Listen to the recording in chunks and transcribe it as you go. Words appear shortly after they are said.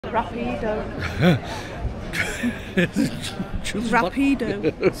Rapido.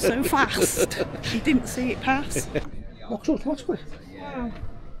 Rapido. So fast. You didn't see it pass. What's quick? Wow.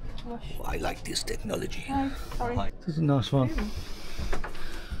 I like this technology. Oh, sorry. This is a nice one.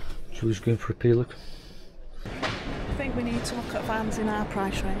 Julie's going for a peel look. I think we need to look at vans in our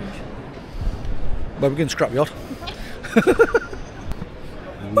price range. Well, we're going to scrap yacht.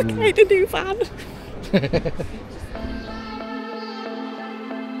 What kind of new van?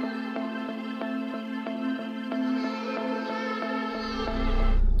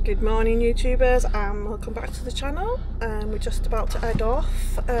 Good morning YouTubers and welcome back to the channel. We're just about to head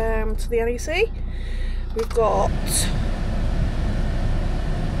off to the NEC. We've got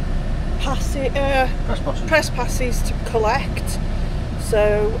press passes to collect,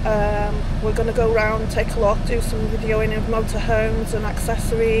 so we're going to go around, take a look, do some videoing of motorhomes and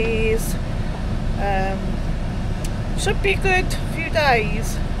accessories. Should be a good few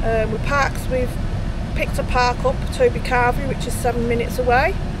days. We've picked a park up, Toby Carvery, which is 7 minutes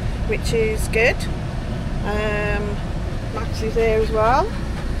away, which is good. Max is here as well.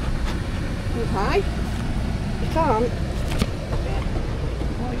 Okay. You can't.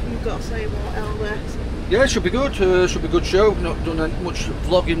 What have you got to say about Elvis? Yeah, it should be good. Should be a good show. Not done much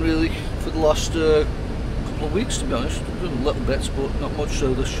vlogging really for the last couple of weeks, to be honest. Done little bits, but not much.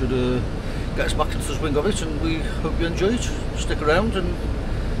 So this should get us back into the swing of it, and we hope you enjoy it. Stick around and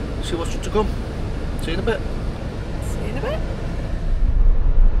see what's to come. See you in a bit. See you in a bit.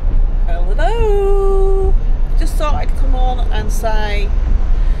 Hello! Just thought I'd come on and say,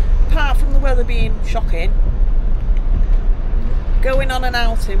 apart from the weather being shocking, going on an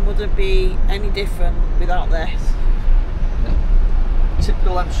outing wouldn't be any different without this. Yeah.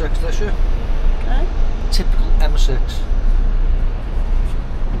 Typical M6 this year. Okay. Typical M6.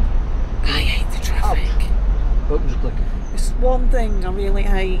 I hate the traffic. Buttons clicking. It's one thing I really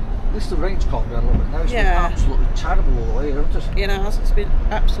hate. At least the rain's calmed down a little bit now. It's been Yeah. absolutely terrible all the way here, hasn't it? You know, it's been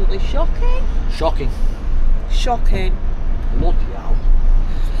absolutely shocking. Shocking. Shocking. Bloody hell.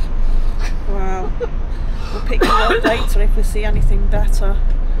 Wow. We'll pick you up later if we see anything better.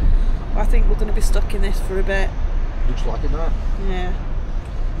 I think we're going to be stuck in this for a bit. Looks like it now. Yeah.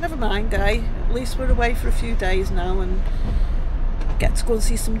 Never mind, eh? At least we're away for a few days now and get to go and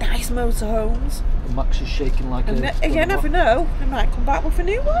see some nice motorhomes. Max is shaking like and a... you never know, we might come back with a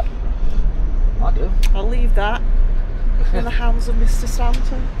new one. I do. I'll leave that in the hands of Mr.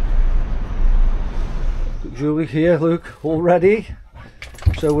 Santa. Julie here, look, all ready.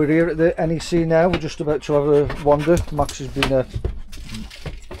 So we're here at the NEC now. We're just about to have a wander. Max has been a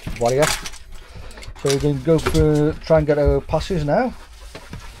warrior. So we're going to go for try and get our passes now.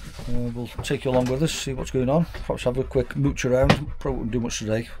 We'll take you along with us, see what's going on. Perhaps have a quick mooch around. Probably won't do much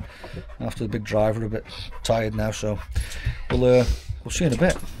today. After the big drive, we're a bit tired now, so we'll see in a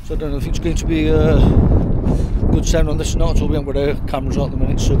bit. So I don't know if it's going to be good sound on this or not. We haven't got our cameras on at the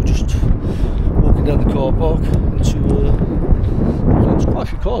minute, so we're just walking down the car park into. There's quite a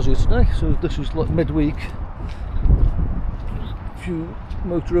few cars here today, so this is like midweek. A few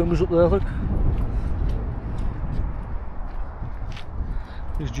motorhomes up there, look.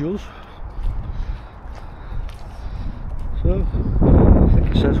 There's Jules. So, I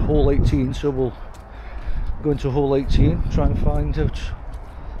think it says hall 18, so we'll go into hall 18, try and find out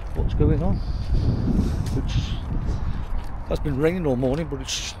what's going on. It has been raining all morning, but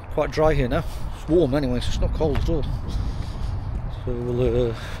it's quite dry here now. It's warm anyway, so it's not cold at all. So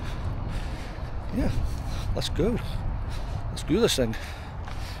we'll, yeah, let's go. Let's do this thing.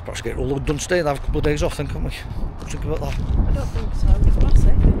 Perhaps get it all done today and have a couple of days off then, can't we? What do you think about that? I don't think so, it's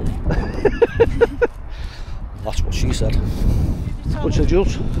massive, isn't it? That's what she said. What you say,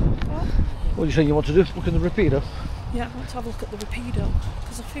 Jules? What are you saying you want to do? Look in the Rapido? Yeah, I want to have a look at the Rapido,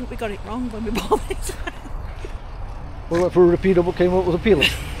 because I think we got it wrong when we bought it. We went for a Rapido but came up with a peeler.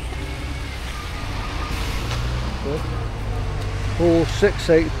 Hall 6,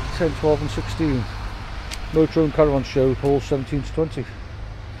 8, 10, 12 and 16. Motorhome Caravan Show, hall 17 to 20.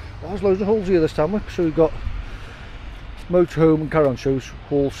 Well, there's loads of halls here this time, look. So we've got Motorhome and Caravan Shows,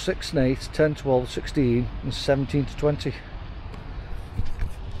 hall 6 and 8, 10, 12, 16 and 17 to 20.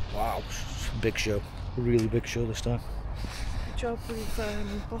 Wow, it's a big show. A really big show this time. Good job we've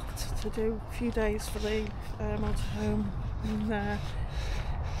booked to do a few days for the motorhome and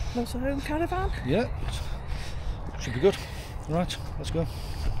motorhome caravan. Yeah, should be good. Right, let's go.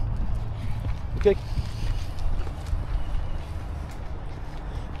 Okay.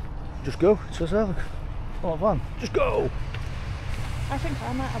 Just go, it says there, look. Oh, van, just go! I think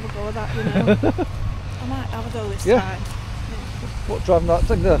I might have a go at that, you know. I might have a go this time. Yeah. What, driving that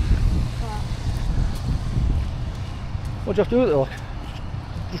thing there? Wow. What do you have to do with it, like?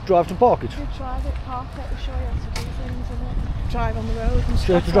 just drive to park it? You drive it, park it, we show you how to do things and drive on the road and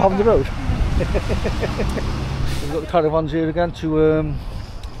Show you stuff to drive on the road? Yeah. We've got the caravans here again to,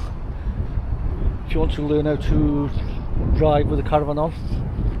 if you want to learn how to drive with a caravan on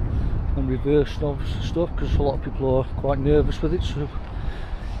and reverse stuff, because a lot of people are quite nervous with it, so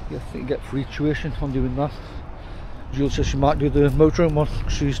yeah, I think you get free tuition on doing that. Julie says she might do the motorhome one,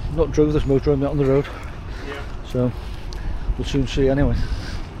 because she's not drove this motorhome yet on the road. Yeah. So we'll soon see anyway.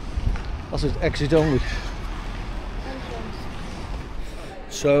 That's an exit only.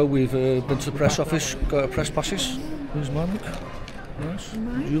 So we've been to the press office, got our press passes. Here's mine, look. Nice.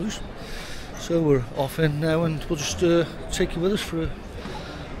 Julie's. So we're off in now, and we'll just take you with us for a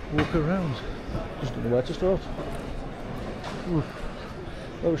walk around. Just don't know where to start. Ooh.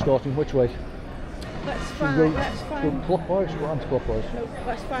 Where are we starting? Which way? Let's Go find clockwise or anti-clockwise? no,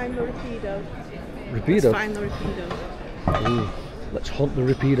 let's find the Rapido. Rapido? Let's find the Rapido. Ooh, let's hunt the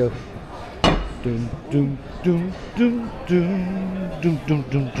Rapido. Doom, doom, doom, doom, doom, doom, doom,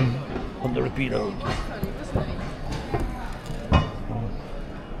 doom, doom. Hunt the Rapido.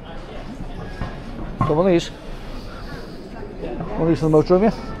 So one of these. One of these for the motorhome,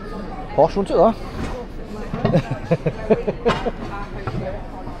 yeah? Posh, wasn't it, that?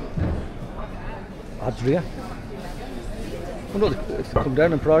 Ads rear. I wonder if they come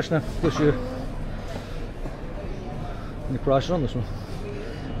down in price now this year. Any prices on this one?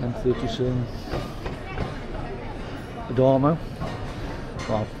 M37 Adamo.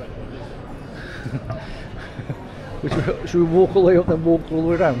 Wow. Should we walk all the way up then walk all the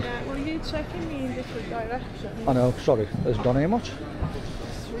way down? Yeah, well, you taking me in different directions. I know, sorry, has it gone here much?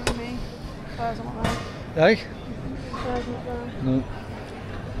 Through me. Cars not there. Hey? Cars not there. No.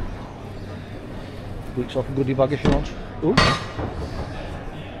 Weeks off a goodie bag if you want. Ooh.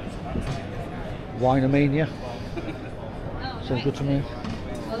 Winemania. Sounds good to me.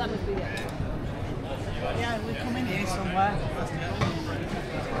 Well, that must be it. Yeah, we come in here somewhere.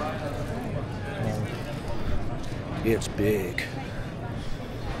 It's big.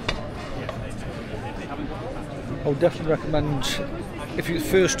 I would definitely recommend, if you're the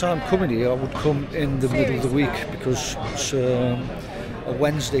first time coming here, I would come in the middle of the week, because it's a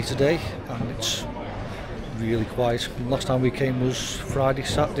Wednesday today and it's really quiet. Last time we came was Friday,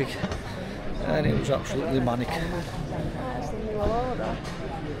 Saturday, and it was absolutely manic. That's the new order.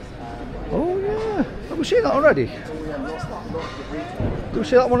 Oh yeah, have we seen that already? Did we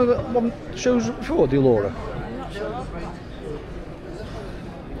see that one of the shows before, the Allura? I'm not sure.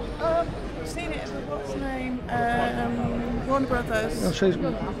 I've seen it. What's the name? Warner Brothers. I'd say it's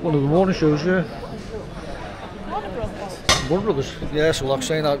one of the morning shows, yeah. Warner Brothers. Warner Brothers, yeah, so like I'm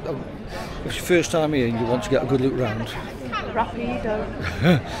saying, if it's your first time here and you want to get a good look round. Rapido.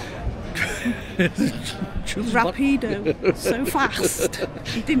 Julie's Rapido. So fast.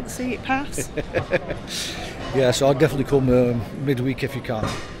 You didn't see it pass. Yeah, so I'd definitely come midweek if you can.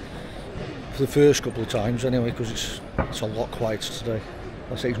 For the first couple of times anyway, because it's a lot quieter today.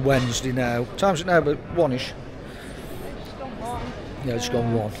 I say it's Wednesday now. What time's it now? About 1ish. Yeah, it's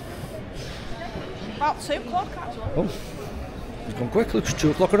gone 1. About 2 o'clock actually. Oh, it's gone quick. Looks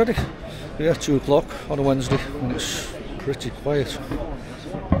 2 o'clock already. Yeah, 2 o'clock on a Wednesday, and it's pretty quiet.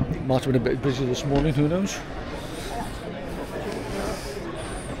 Might have been a bit busy this morning, who knows?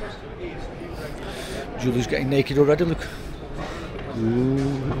 Julie's getting naked already, look.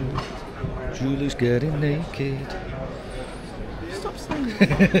 Ooh, Julie's getting naked. Stop saying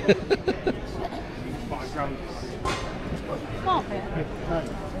that. Can't be.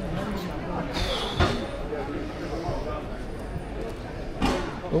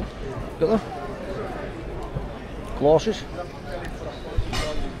 Oh, got that? Glasses.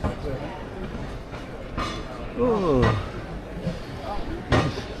 Oh.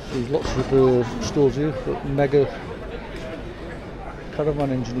 There's lots of stores here, got mega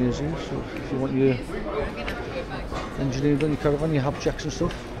caravan engineers here, so if you want your engineering on your caravan, your hab checks and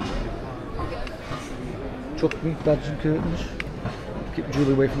stuff. Chuck me, beds and curtains. Keep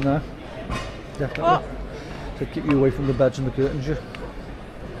Julie away from there. Definitely. What? So keep you away from the beds and the curtains, yeah.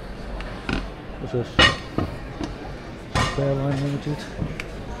 What's this? Fairline Limited.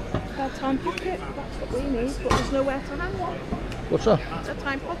 Time pocket, that's what we need, but there's nowhere to hang one. What's that? It's a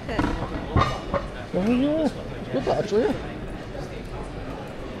time pocket. Oh yeah, it's good that actually, yeah.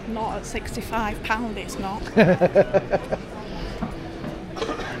 Not at £65, it's not.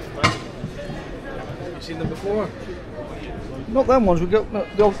 You seen them before? Not them ones, we got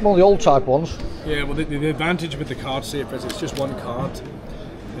the old type ones. Yeah, well the advantage with the card safe is it's just one card,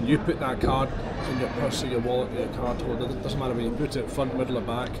 and you put that card in your purse or your wallet or your card holder. It doesn't matter where you put it, front, middle or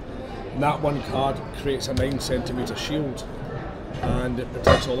back. And that one card creates a 9 centimetre shield. and it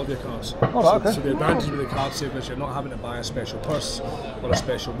protects all of your cards. Okay. So the advantage with the card safe is you're not having to buy a special purse or a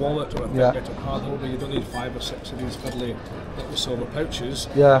special wallet or a metal card holder. You don't need 5 or 6 of these fiddly little silver pouches.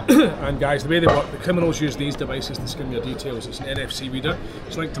 Yeah. And guys, the way they work, the criminals use these devices to skim your details. It's an NFC reader.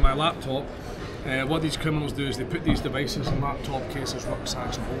 It's linked to my laptop. What these criminals do is they put these devices in laptop cases,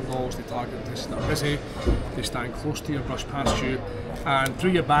 rucksacks and holdalls. They target places that are busy. They stand close to you, brush past you, and through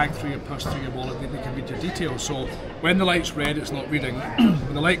your bag, through your purse, through your wallet, they can read your details. So when the light's red, it's not reading.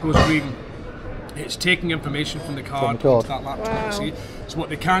 When the light goes green, it's taking information from the card onto that laptop. Wow. See? So what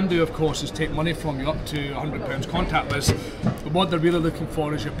they can do, of course, is take money from you up to £100 contactless. But what they're really looking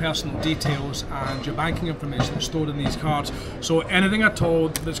for is your personal details and your banking information that's stored in these cards. So anything at all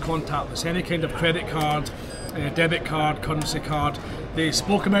that's contactless, any kind of credit card, debit card, currency card. They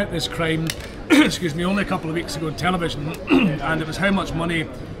spoke about this crime, excuse me, only a couple of weeks ago on television, and it was how much money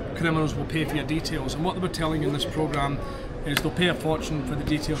criminals will pay for your details. And what they were telling you in this programme is they'll pay a fortune for the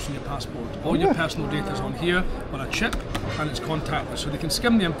details from your passport. All your personal data is on here on a chip, and it's contactless, so they can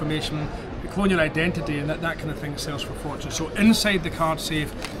skim the information, clone your identity, and that kind of thing sells for fortune. So inside the card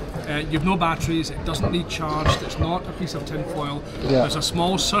safe, you've no batteries, it doesn't need charged, it's not a piece of tin foil. There's a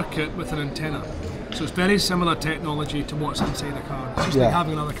small circuit with an antenna. So it's very similar technology to what's inside the card. It's just like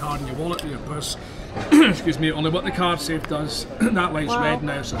having another card in your wallet or your purse. Excuse me, only what the card safe does, that light's red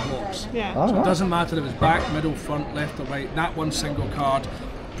now, so it blocks. Yeah. So it doesn't matter if it's back, middle, front, left or right, that one single card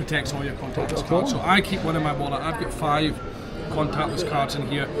protects all your contactless cards. So I keep one in my wallet. I've got 5 contactless cards in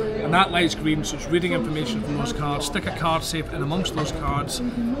here, and that light's green, so it's reading information from those cards. Stick a card safe in amongst those cards,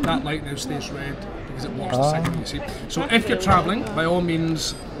 that light now stays red because it blocks the signal, you see. So if you're travelling, by all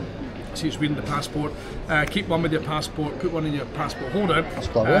means, see it's reading the passport, keep one with your passport, put one in your passport holder.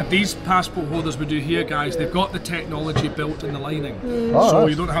 These passport holders we do here, guys, they've got the technology built in the lining, so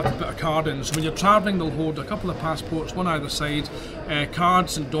you don't have to put a card in. So when you're travelling, they'll hold a couple of passports, one either side,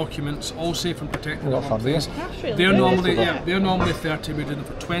 cards and documents, all safe and protected in one place. They're normally 30, we do them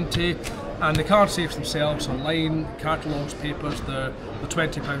for 20. And the card safes themselves online, catalogues, papers, they're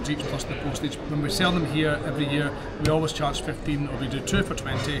 £20 each plus the postage. When we sell them here every year, we always charge 15, or we do 2 for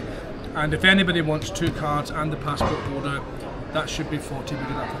 20. And if anybody wants 2 cards and the passport holder, that should be 40, we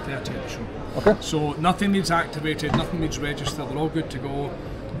do that for 30 additional. Okay. So nothing needs activated, nothing needs registered, they're all good to go.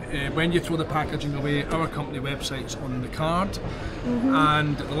 When you throw the packaging away, our company website's on the card.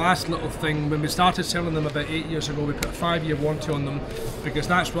 And the last little thing, when we started selling them about 8 years ago, we put a 5-year warranty on them, because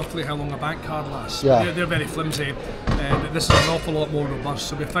that's roughly how long a bank card lasts. They're very flimsy. This is an awful lot more robust,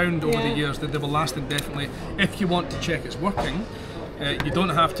 so we found over the years that they will last indefinitely. If you want to check it's working, you don't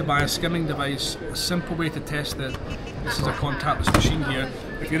have to buy a skimming device. A simple way to test it, this is a contactless machine here.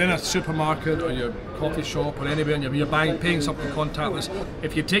 If you're in a supermarket or your coffee shop or anywhere and you're paying something contactless,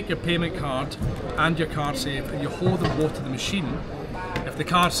 if you take your payment card and your card safe and you hold them both to the machine, if the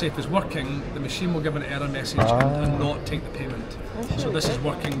card safe is working, the machine will give an error message and not take the payment. So this is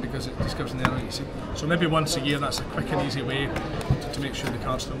working because it just gives an error, you see. So maybe once a year, that's a quick and easy way to make sure the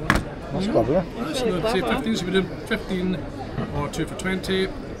card's still working. That's clever. So say 15, so we do 15 or 2 for 20,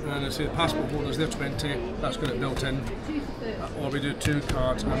 and I say the passport holders, they're 20, that's got it built in. Or we do 2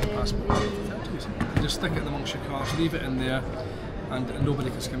 cards and the passport holder for 30. You just stick it amongst your cards, leave it in there, and nobody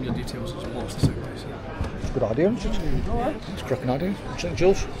can skim your details. It's lost the second place. It's a good idea, isn't it? It's a cracking idea. St.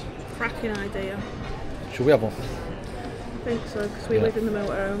 Jules? Cracking idea. Should we have one? I think so, because we live in the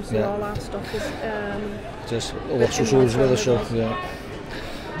motorhome, so all our stuff is just lots of tools with us, so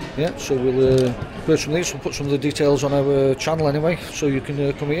yeah, so we'll put some of these, we'll put some of the details on our channel anyway, so you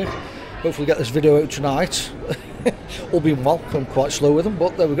can come here. Hopefully get this video out tonight. All being well, I'm quite slow with them,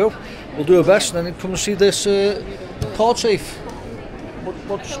 but there we go. We'll do our best and then come and see this card safe.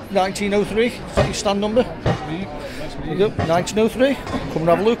 What's 1903? Is that your stand number? There you go, 1903. Come and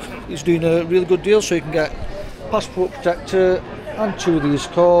have a look. He's doing a really good deal, so you can get passport protector and 2 of these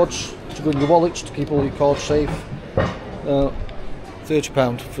cards to go in your wallets to keep all your cards safe.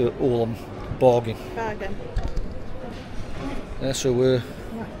 £30 for all of them. Bargain. Yeah, so me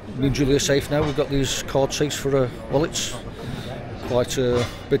and Julia are safe now. We've got these card safes for our wallets. Quite a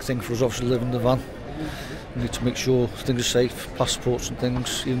big thing for us, obviously, living in the van. We need to make sure things are safe, passports and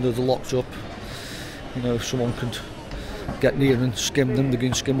things, even though they're locked up. You know, if someone could get near and skim them, they're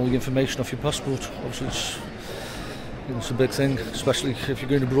going to skim all the information off your passport. Obviously, it's a big thing, especially if you're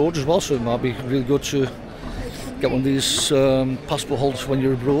going abroad as well, so it might be really good to get one of these passport holders when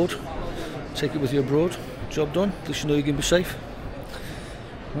you're abroad. Take it with you abroad. Job done. At least you know you're going to be safe.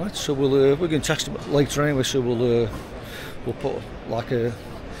 Right, so we're going to test them later anyway, so we'll put like a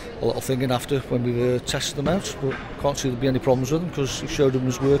little thing in after when we've tested them out, but can't see there'll be any problems with them because it showed them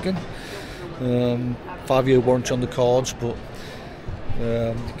was working. 5-year warranty on the cards, but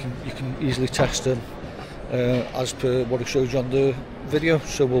You can easily test them as per what I showed you on the video,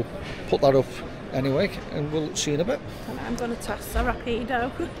 so we'll put that up anyway and we'll see in a bit. And I'm going to test the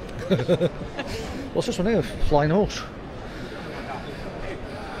Rapido. What's this one here? Flying horse.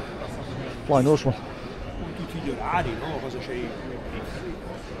 Flying horse one.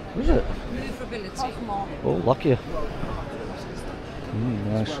 Is it? Oh, lucky.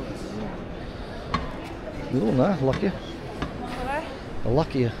 Nice. The other one there, lucky. A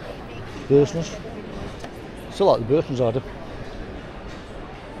luckier. Bursners. Still like the Bursners, I do.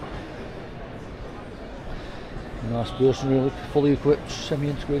 Nice Burson, really. Fully equipped,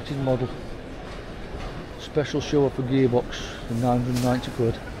 semi-integrated model. Special show up for gearbox for 990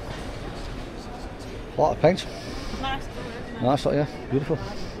 quid. A lot of paint. Nice, nice, that, yeah. Beautiful.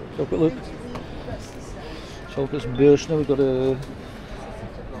 So quick look. So look at some Burstner. We've got a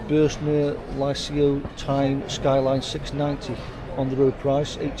Burstner Lycio Time Skyline 690. On the road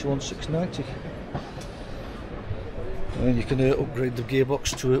price 81,690. And you can upgrade the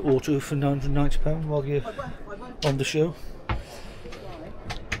gearbox to an auto for £990 while you're on the show.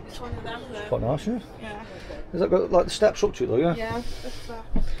 It's one of them, It's quite nice, yeah. Yeah. Has that got like the steps up to it though, yeah? Yeah,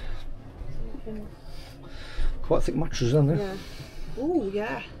 Quite thick mattresses, aren't they? Yeah. Oh,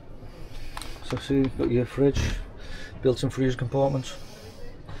 yeah. So see, you've got your fridge, built-in freezer compartment.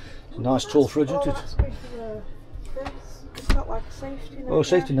 It's a nice tall fridge, isn't it? That's great for this. It's got like a safety net. Oh,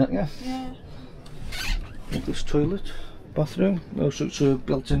 safety net, yeah. Yeah. Look, this toilet, bathroom. Also, it's a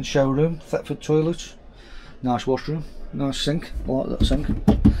built-in shower room, Thetford toilet. Nice washroom, nice sink. I like that sink. I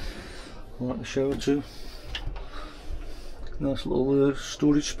like the shower too. Nice little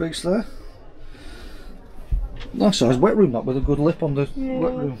storage space there. Nice size wet room, that, with a good lip on the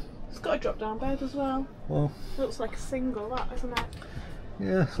wet room. It's got a drop-down bed as well. Well, looks like a single, that, isn't it?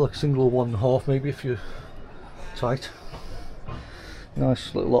 yeah, it's like a single 1.5 maybe if you're tight.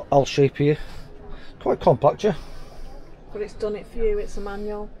 Nice little L shape here. Quite compact, yeah. But it's done it for you. It's a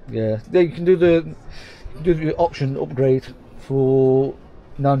manual. Yeah, you can do the option upgrade for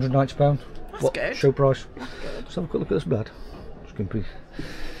 £990. That's good. Show price. That's good. Let's have a quick look at this bed. Just going to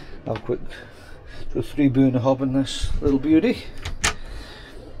have a quick 3-burner hob in this little beauty.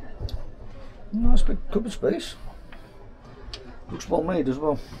 Nice big cupboard space. Looks well made as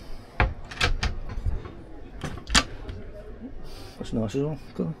well. That's nice as well.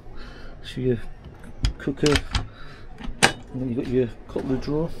 So your cooker, and then you've got your cutlery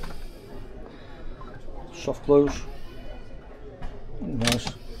drawer, soft close.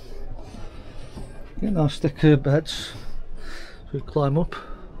 Nice. Yeah, nice thick beds. So you climb up.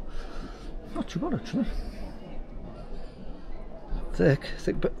 Not too bad actually.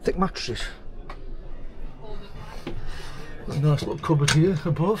 Thick mattresses. Got a nice little cupboard here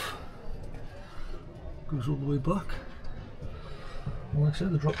above. Goes all the way back. And like I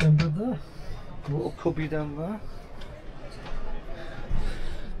said, the drop down bed there. A little cubby down there.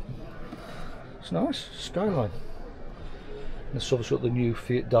 It's nice. Skyline. This obviously got the new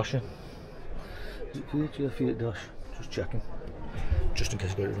Fiat Dasher. Is it Fiat? Yeah, Fiat Dash. Just checking. Just in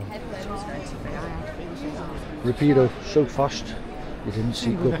case I got it wrong. Rapido, so fast you didn't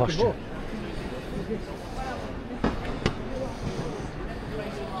see it go past you.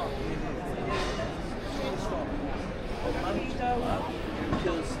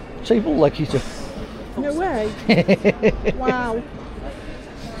 Table leg heater. No way. Wow.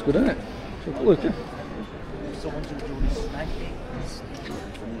 It's good, isn't it? So look, yeah.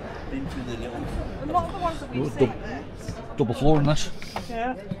 A lot of the ones that we've seen. Double floor in this.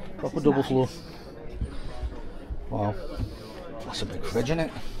 Yeah. Proper double floor. Wow. That's a big fridge, isn't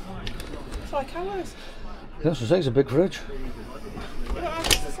it? It's like ours. That's what I say, it's a big fridge. You don't have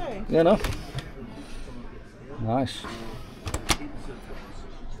to say. Yeah, no. Nice.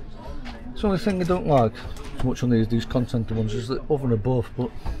 The only thing I don't like so much on these contented ones is the oven above,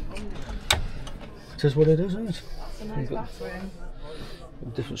 but it is what it is, isn't it? It's a nice bathroom.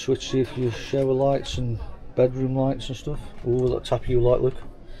 Different switches here for your shower lights and bedroom lights and stuff. Oh, that tap you light, look.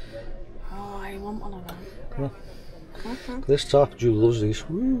 Oh, I want one of them. Yeah. Okay. This tap, Julie loves these.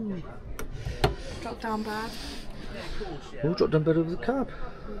 Woo. Drop down bed. Oh, drop down bed over the cab.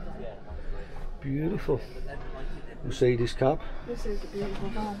 Beautiful. Mercedes cab. This is a beautiful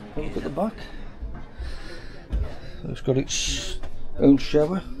van. Look at the back. It's got its own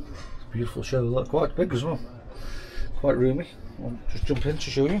shower. It's a beautiful shower, look, quite big as well. Quite roomy. I'll just jump in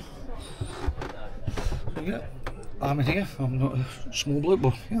to show you. So yeah, I'm in here. I'm not a small bloke,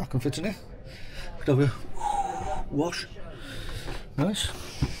 but yeah, I can fit in here. Could have a wash. Nice.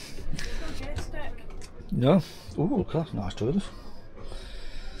 No. Oh, look at that. Nice toilet.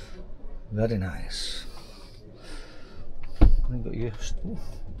 Very nice. And you've got your...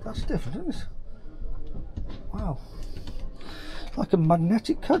 That's different, isn't it? Wow. It's like a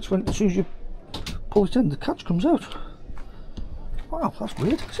magnetic catch. When as soon as you pull it in, the catch comes out. Wow, that's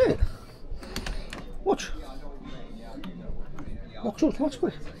weird, is it? Watch. Locks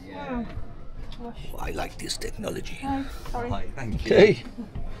automatically. Wow. Oh, I like this technology. Hi, sorry. Hi, thank you. Okay.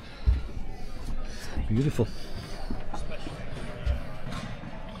 Beautiful.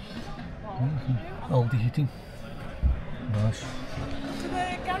 All the heating. Nice.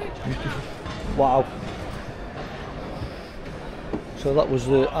 Beautiful. Wow. So that was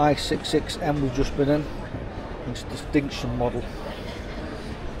the i66M we've just been in. It's Distinction model.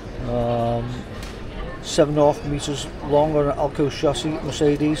 7.5 metres long on an Alco chassis,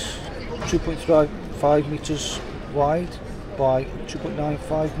 Mercedes. 2.5 metres wide by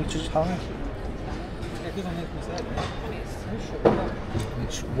 2.95 metres high.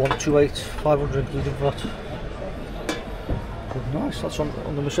 It's 128, 500 including VAT. But nice, that's on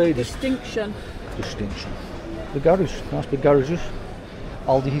the Mercedes. Distinction. The garage, nice big garages.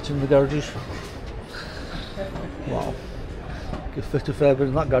 Aldi heating in the garages. Wow. Could fit a fair bit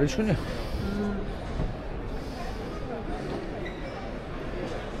in that garage, couldn't you?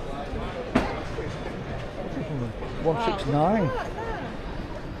 169.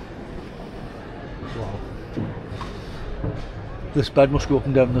 Wow. This bed must go up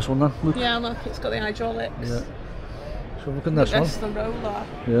and down this one then. Look. Yeah, look, it's got the hydraulics. Yeah. So look at this one. That's the roller.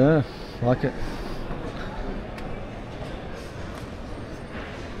 Yeah, like it.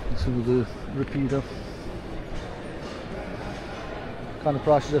 Let's see with the repeater. What kind of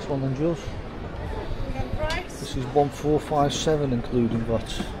price is this one then, Jules? Price? This is 1457 including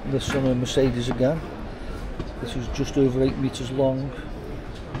VAT. This on a Mercedes again. This is just over 8 metres long.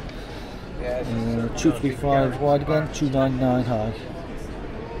 235 wide again, 299 high.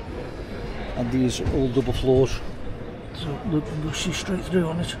 And these are all double floors. So look, you see straight through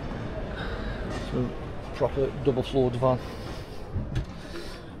on it. So proper double floored van.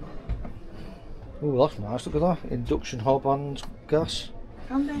 Oh, that's nice, look at that. Induction hob and gas.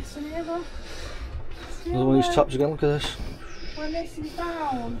 And this in here, look. Another one of these taps again, look at this. When this is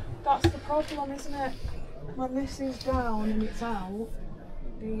down, that's the problem, isn't it? When this is down and it's out,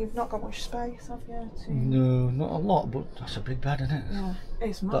 you've not got much space, have you? No, not a lot, but that's a big bed, isn't it? Yeah,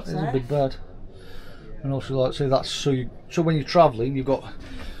 it's massive. That is a big bed. And also, like I say, that's so when you're travelling, you've got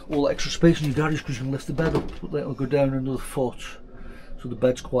all that extra space in your garage because you can lift the bed up, but then it'll go down another foot. So the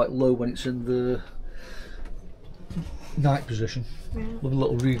bed's quite low when it's in the night position. Yeah. With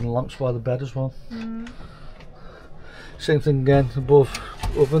little reading lamps by the bed as well. Same thing again above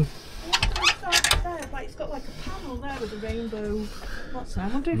oven. It's got like a panel there with a rainbow. What's that?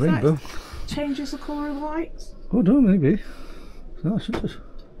 I wonder if Rainbow. that changes the colour of the lights. Oh no, maybe. It's nice, isn't it?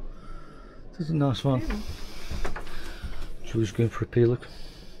 This is a nice one. So we're just going for a peel look.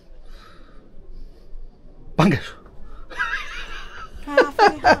 Bang it!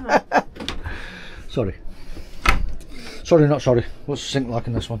 Sorry. Sorry, not sorry. What's the sink like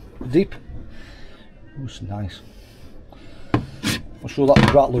in this one? Deep? Oh, it's nice. I'm sure that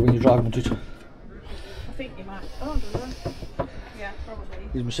would rattle when you're driving into it. I think you might. Oh, I don't know. Yeah, probably.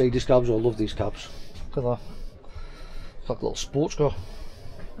 These Mercedes cabs, I love these cabs. Look at that. It's like a little sports car.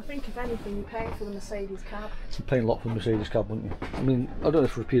 I think if anything, you're paying for the Mercedes cab. You're paying a lot for the Mercedes cab, wouldn't you? I mean, I don't know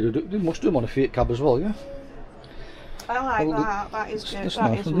if Repeater do. They must do them on a Fiat cab as well, yeah? I like Well, that. That is good. it's That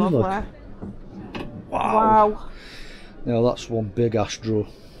nice, is isn't it? lovely. Wow. Now that's one big ass drawer.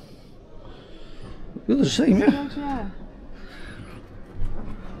 They're the same, yeah? Good, yeah.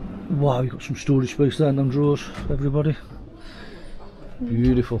 Wow, you've got some storage space there in them drawers, everybody.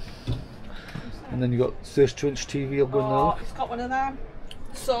 Beautiful. And then you've got 32-inch TV, I'll go in there. Oh, Look. it's got one of them.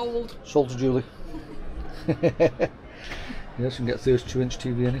 Sold. Sold to Julie. Yes, you can get 32-inch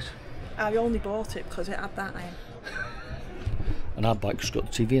TV in it. I only bought it because it had that in. And our bike's got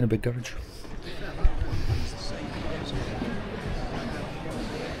the TV in a big garage.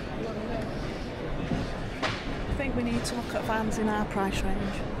 I think we need to look at vans in our price range.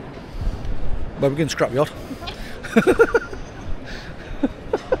 Well, we're going to scrapyard.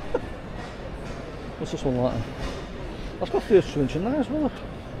 What's this one like? That's got 32-inch in there as well.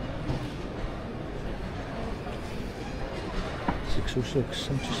 606,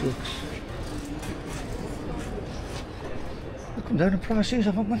 76. They've come down in prices,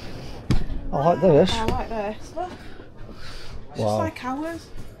 haven't they? I like this. I like this. Look. It's Wow. just like ours.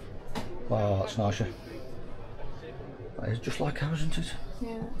 Wow, that's nice. Yeah. That is just like ours, isn't it?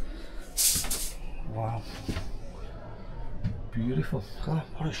 Yeah. Wow. Beautiful. Oh,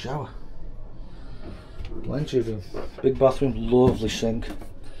 what a shower. Plenty of room. Big bathroom, lovely sink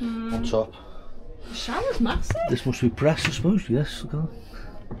on top. The shower's massive. This must be pressed, I suppose. Yes, look at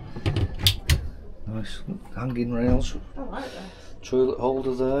that. Nice. Hanging rails. I like that. Toilet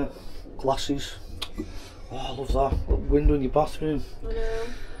holder there. Glasses. Oh, I love that. Little window in your bathroom. I know.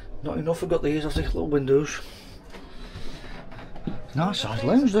 Not enough, I've got these, I think, little windows. Nice size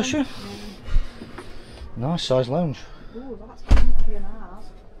lounge, does she? Nice size lounge. Ooh, that's comfy and hard.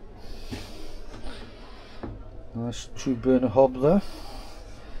 Nice 2-burner hob there.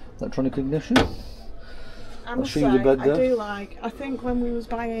 Electronic ignition. I must show say, you the bed there. I do like, I think when we was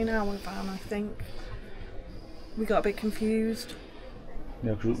buying our van, I think we got a bit confused.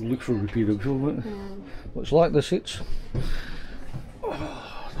 Yeah, because we looked for a repeater before, weren't we? Looks like the seats.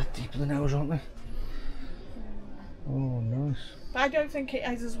 Oh, they're deeper than ours, aren't they? Oh, nice. But I don't think it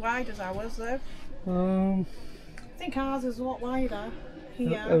is as wide as ours, though. I think ours is a lot wider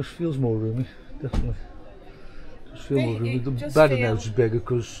here. Ours feels more roomy, definitely. Just feel more roomy. The just bed in feel- ours is bigger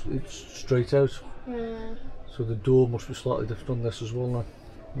because it's straight out. Yeah. So the door must be slightly different on this as well now.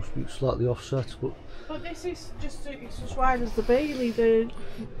 Must be slightly offset, but But this is just, it's as wide as the Bailey, the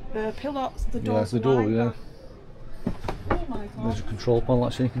pillars, the yeah, doors. the door, yeah. Oh my There's a god. control panel,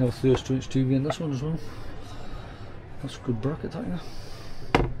 like so you can have a 32-inch TV in this one as well. That's a good bracket, that, yeah.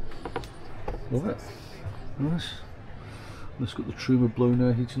 Love it. Nice. Let's got the Truma blown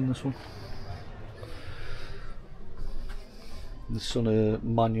air heating in this one. This is on a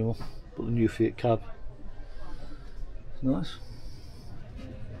manual, but the new Fiat cab. Nice.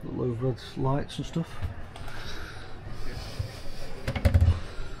 Little overhead lights and stuff.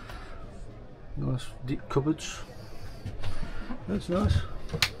 Nice deep cupboards. That's nice.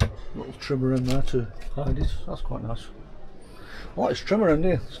 Little trimmer in there to hide it. That's quite nice. I like this trimmer in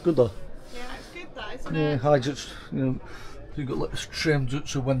there. It's good though. Yeah, it's good that, isn't Yeah, it? hides it. You know, you've got like this trimmed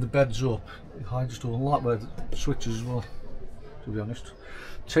so when the bed's up, it hides it all. I like where the switches as well. To be honest,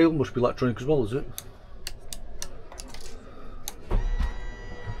 tail must be electronic as well, is it?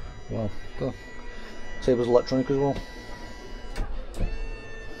 Wow, cool. Table's electronic as well.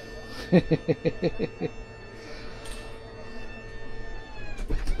 Good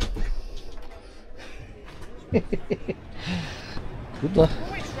there.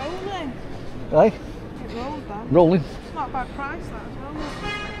 Oh, it's rolling. Hey, It rolled that. rolling. It's not a bad price, that as well.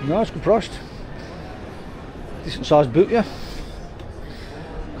 No, it's good priced. Decent sized boot, yeah.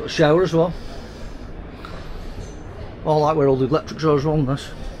 Got a shower as well. I like where all the electrics are as well in this.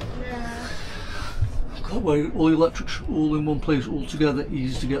 Yeah. That way all the electrics all in one place, all together,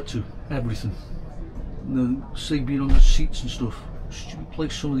 easy to get to. Everything. And then, say being under seats and stuff. Stupid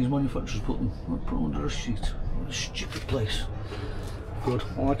place some of these manufacturers put them. Like put them under a seat. What a stupid place. Good,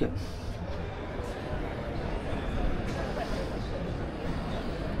 I like it.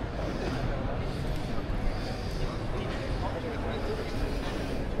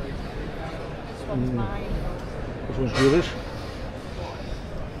 This one's mine. This one's Julie's.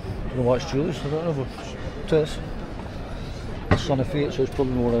 I don't know why it's Julie's, I don't know, but it is. It's on a Fiat, so it's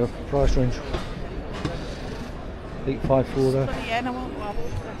probably more in our price range. 854 there. But yeah, I won't wobble.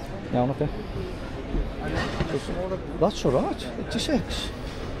 Down, okay. That's alright, 86.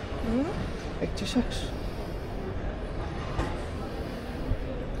 86.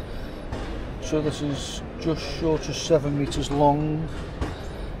 So this is just short of 7 metres long,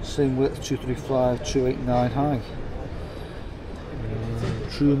 same width, 235, 289 high.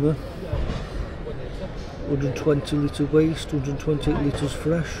 Truma, 120 litre waste, 128 litres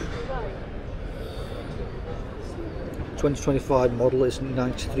fresh. 2025 model is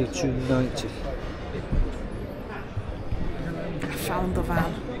 93,290. I found the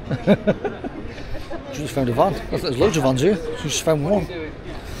van. She just found a van. I think there's loads of vans here. She just found one.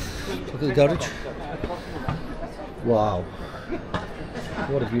 Look at the garage. Wow.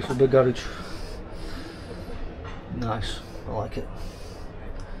 What a beautiful big garage. Nice. I like it.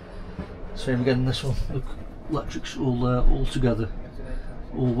 Same again in this one. Look, electrics all together.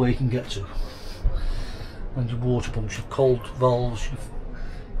 All where you can get to. And your water pumps, your cold valves,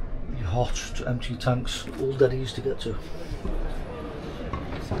 your hot to empty tanks, all dead easy to get to.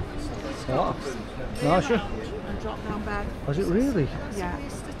 Ah, nice, yeah. And drop down bed. Is it really? Yeah.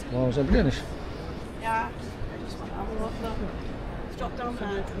 Well, is everybody in it? Yeah. Just want to have a look. It's drop down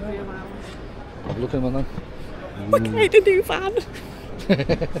bed for 3 hours. Have a look at them then. Look at the new van.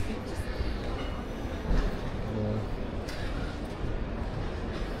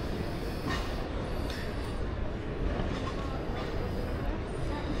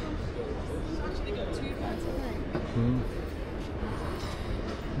 Mm.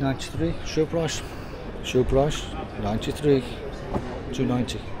 93 show price. Show price 93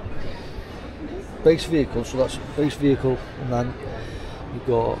 290. Base vehicle, so that's base vehicle, and then you've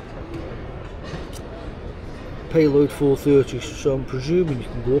got payload 430, so I'm presuming you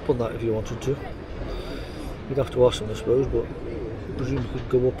can go up on that if you wanted to. You'd have to ask them, I suppose, but I presume you could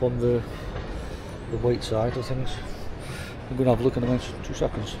go up on the weight side of things. I'm going to have a look in a minute, 2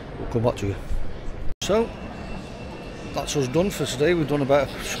 seconds, we'll come back to you. So, that's us done for today. We've done about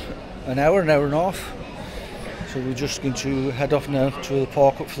an hour and a half. So we're just going to head off now to the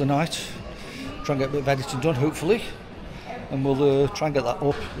park up for the night. Try and get a bit of editing done, hopefully. And we'll try and get that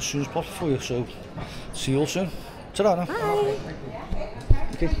up as soon as possible for you. So, see you all soon. Ta-da now. Bye.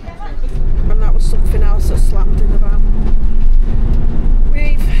 Okay. And that was something else that slammed in the van.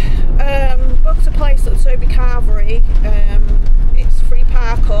 We've booked a place at Toby Carvery. It's free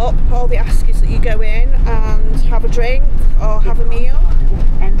park up. All they ask is that you go in and have a drink or have a meal,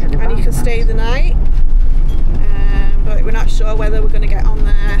 and you can stay the night. But we're not sure whether we're going to get on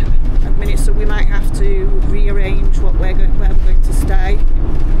there at the minute, so we might have to rearrange where we're going to stay.